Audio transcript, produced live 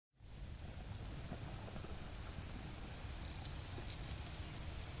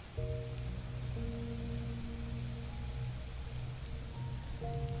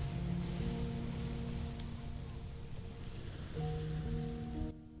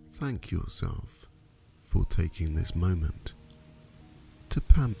Thank yourself for taking this moment to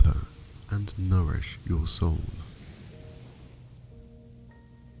pamper and nourish your soul.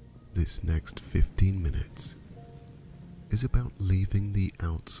 This next 15 minutes is about leaving the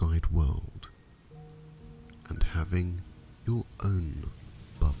outside world and having your own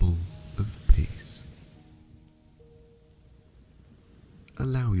bubble of peace.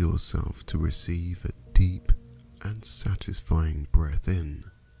 Allow yourself to receive a deep and satisfying breath in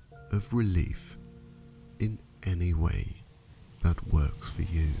of relief in any way that works for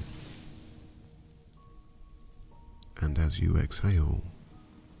you. And as you exhale,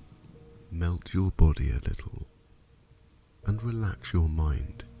 melt your body a little and relax your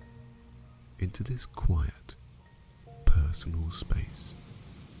mind into this quiet, personal space.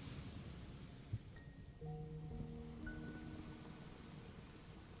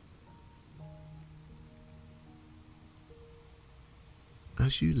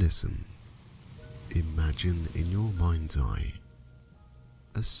 As you listen, imagine in your mind's eye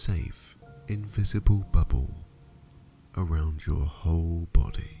a safe, invisible bubble around your whole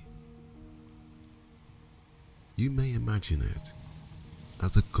body. You may imagine it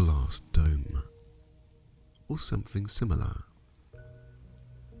as a glass dome or something similar,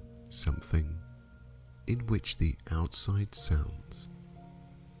 something in which the outside sounds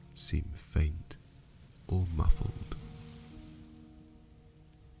seem faint or muffled.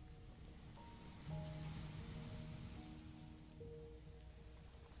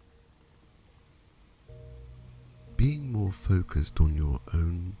 Being more focused on your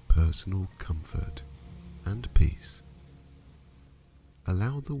own personal comfort and peace,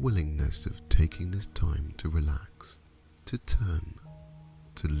 allow the willingness of taking this time to relax to turn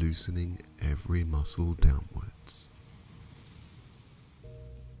to loosening every muscle downwards.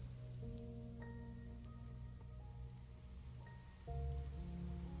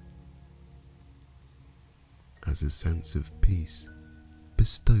 As a sense of peace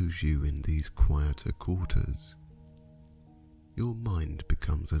bestows you in these quieter quarters, your mind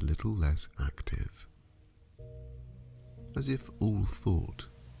becomes a little less active, as if all thought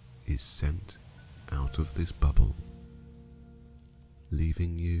is sent out of this bubble,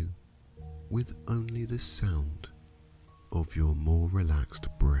 leaving you with only the sound of your more relaxed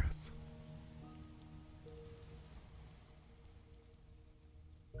breath.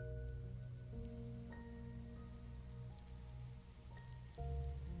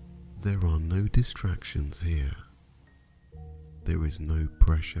 There are no distractions here. There is no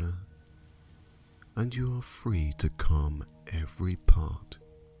pressure, and you are free to calm every part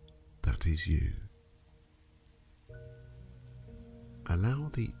that is you. Allow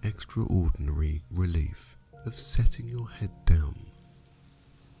the extraordinary relief of setting your head down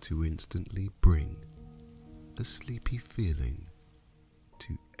to instantly bring a sleepy feeling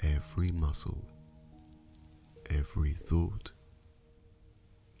to every muscle, every thought,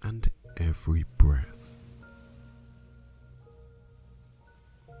 and every breath.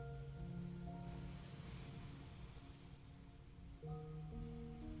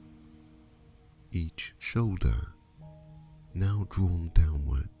 Each shoulder now drawn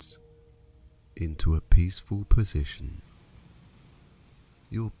downwards into a peaceful position,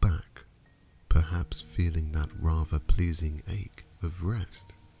 your back perhaps feeling that rather pleasing ache of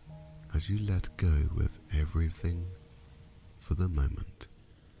rest as you let go of everything for the moment.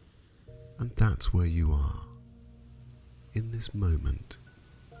 And that's where you are, in this moment,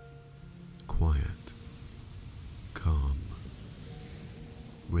 quiet, calm,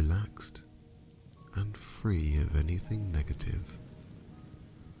 relaxed, and free of anything negative,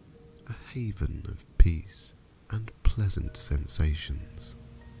 a haven of peace and pleasant sensations,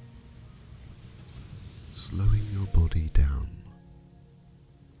 slowing your body down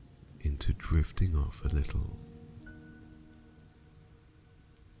into drifting off a little.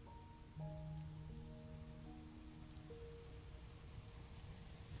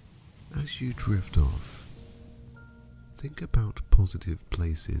 As you drift off, think about positive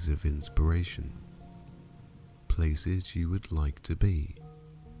places of inspiration, places you would like to be.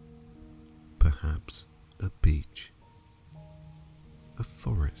 Perhaps a beach, a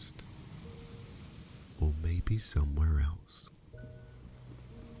forest, or maybe somewhere else.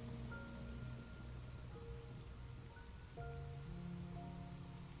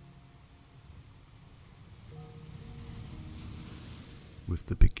 With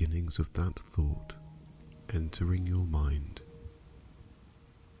the beginnings of that thought entering your mind,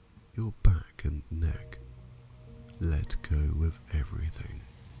 your back and neck let go of everything.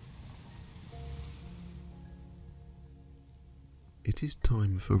 It is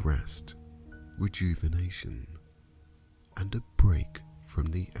time for rest, rejuvenation, and a break from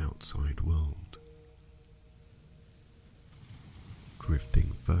the outside world.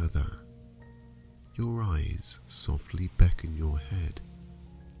 Drifting further, your eyes softly beckon your head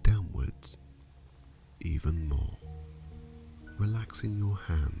downwards even more, relaxing your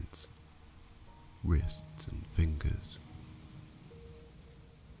hands, wrists and fingers.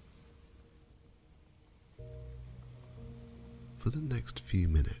 For the next few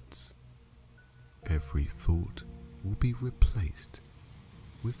minutes, every thought will be replaced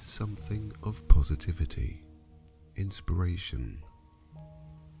with something of positivity, inspiration,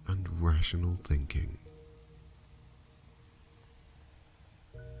 and rational thinking.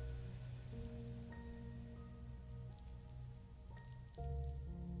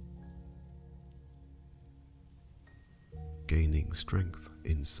 Gaining strength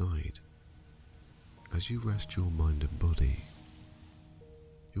inside, as you rest your mind and body,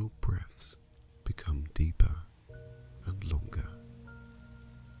 your breaths become deeper and longer,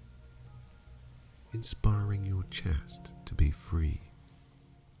 inspiring your chest to be free,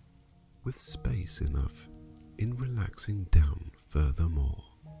 with space enough in relaxing down furthermore.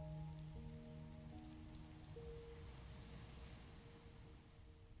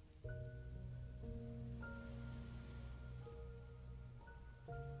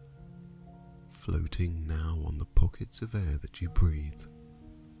 Floating now on the pockets of air that you breathe,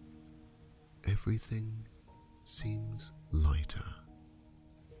 everything seems lighter,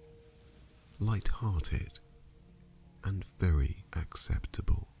 light-hearted, and very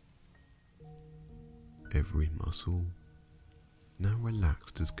acceptable. Every muscle now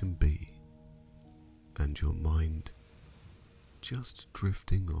relaxed as can be, and your mind just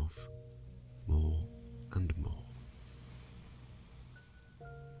drifting off more and more.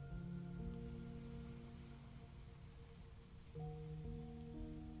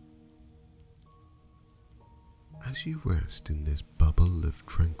 As you rest in this bubble of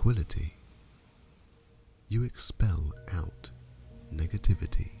tranquility, you expel out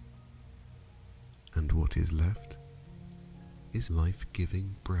negativity, and what is left is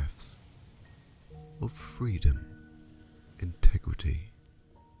life-giving breaths of freedom, integrity,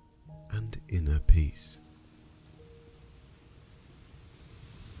 and inner peace.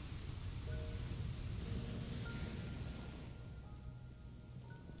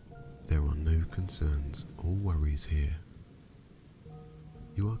 There are no concerns or worries here.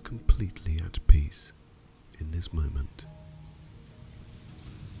 You are completely at peace in this moment.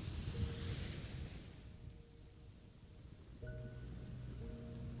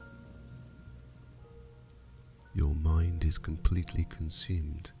 Your mind is completely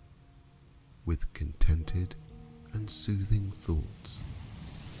consumed with contented and soothing thoughts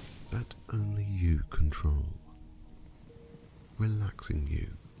that only you control, relaxing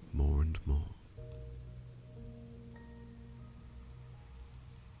you more and more.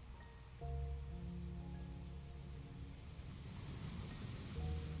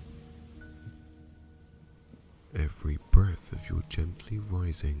 Every breath of your gently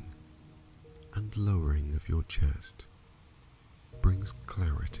rising and lowering of your chest brings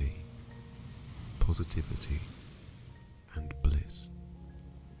clarity, positivity, and bliss.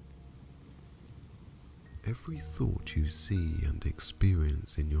 Every thought you see and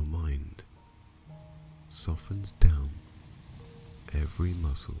experience in your mind softens down every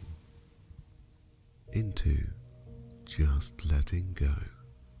muscle into just letting go.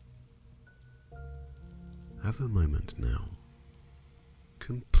 Have a moment now,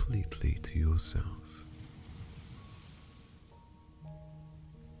 completely to yourself.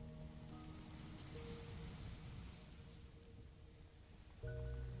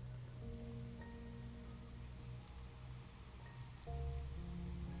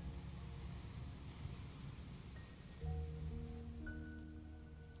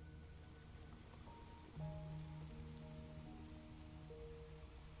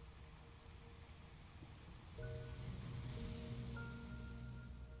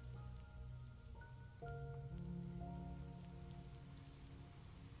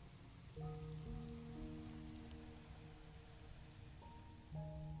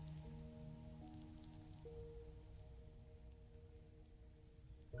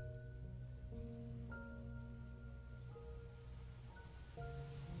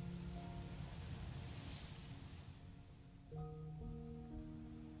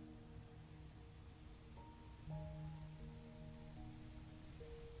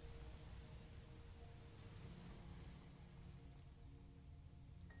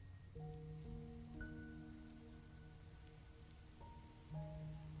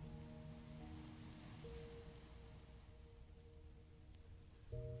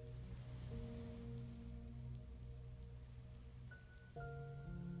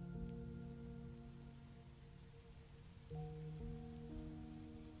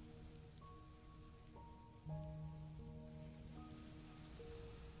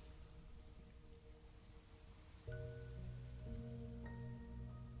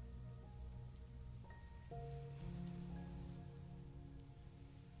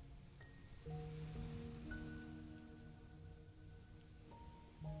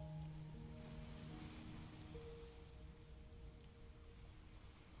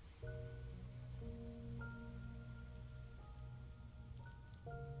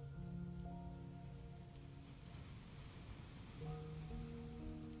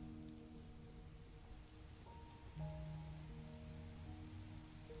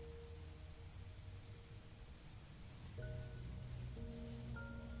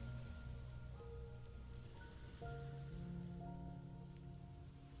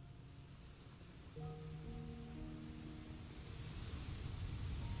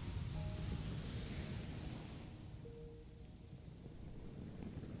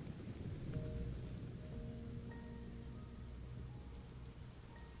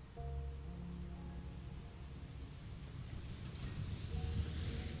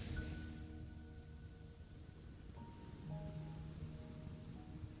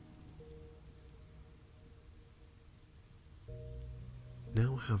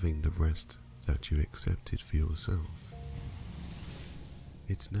 having the rest that you accepted for yourself,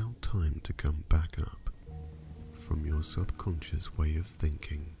 it's now time to come back up from your subconscious way of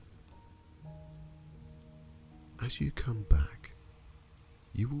thinking. As you come back,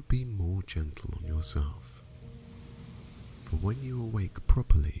 you will be more gentle on yourself, for when you awake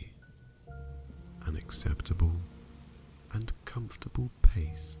properly, an acceptable and comfortable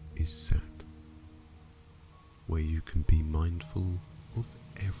pace is set, where you can be mindful of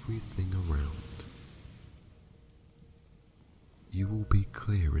everything around. You will be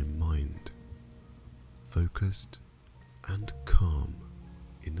clear in mind, focused and calm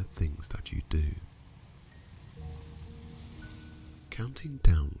in the things that you do. Counting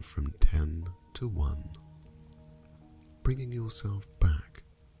down from 10 to 1, bringing yourself back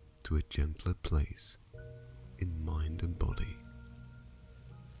to a gentler place in mind and body.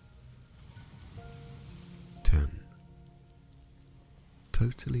 10.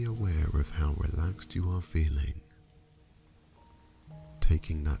 Totally aware of how relaxed you are feeling,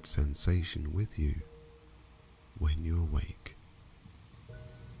 taking that sensation with you when you awake.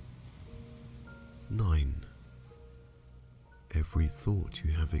 9. Every thought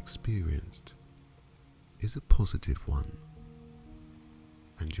you have experienced is a positive one,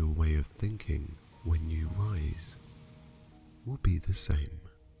 and your way of thinking when you rise will be the same.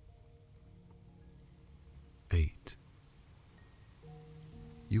 8.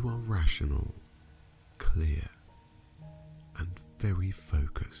 You are rational, clear, and very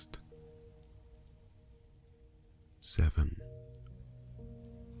focused. 7.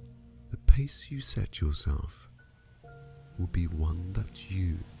 The pace you set yourself will be one that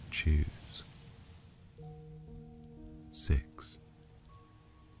you choose. 6.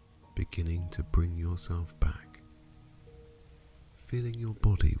 Beginning to bring yourself back, feeling your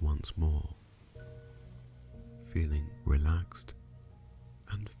body once more, feeling relaxed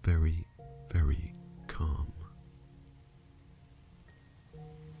and very, very calm.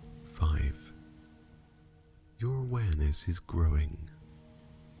 5. Your awareness is growing,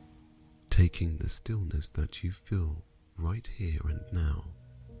 taking the stillness that you feel right here and now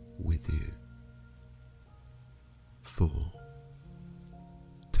with you. 4.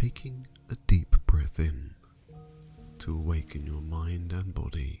 Taking a deep breath in to awaken your mind and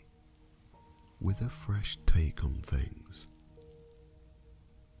body with a fresh take on things.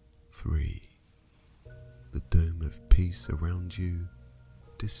 3. The dome of peace around you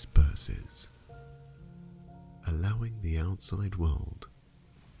disperses, allowing the outside world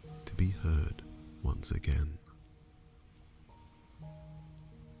to be heard once again.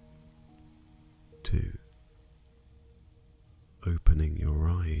 2. Opening your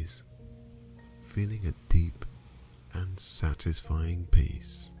eyes, feeling a deep and satisfying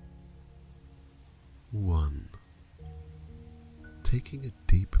peace. 1. Taking a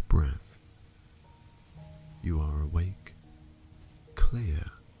deep breath, you are awake, clear,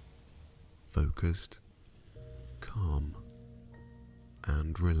 focused, calm,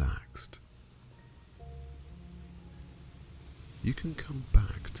 and relaxed. You can come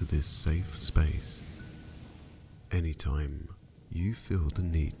back to this safe space anytime you feel the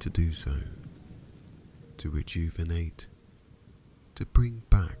need to do so, to rejuvenate, to bring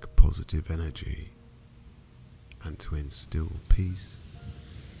back positive energy, and to instill peace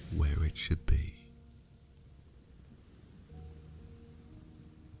where it should be.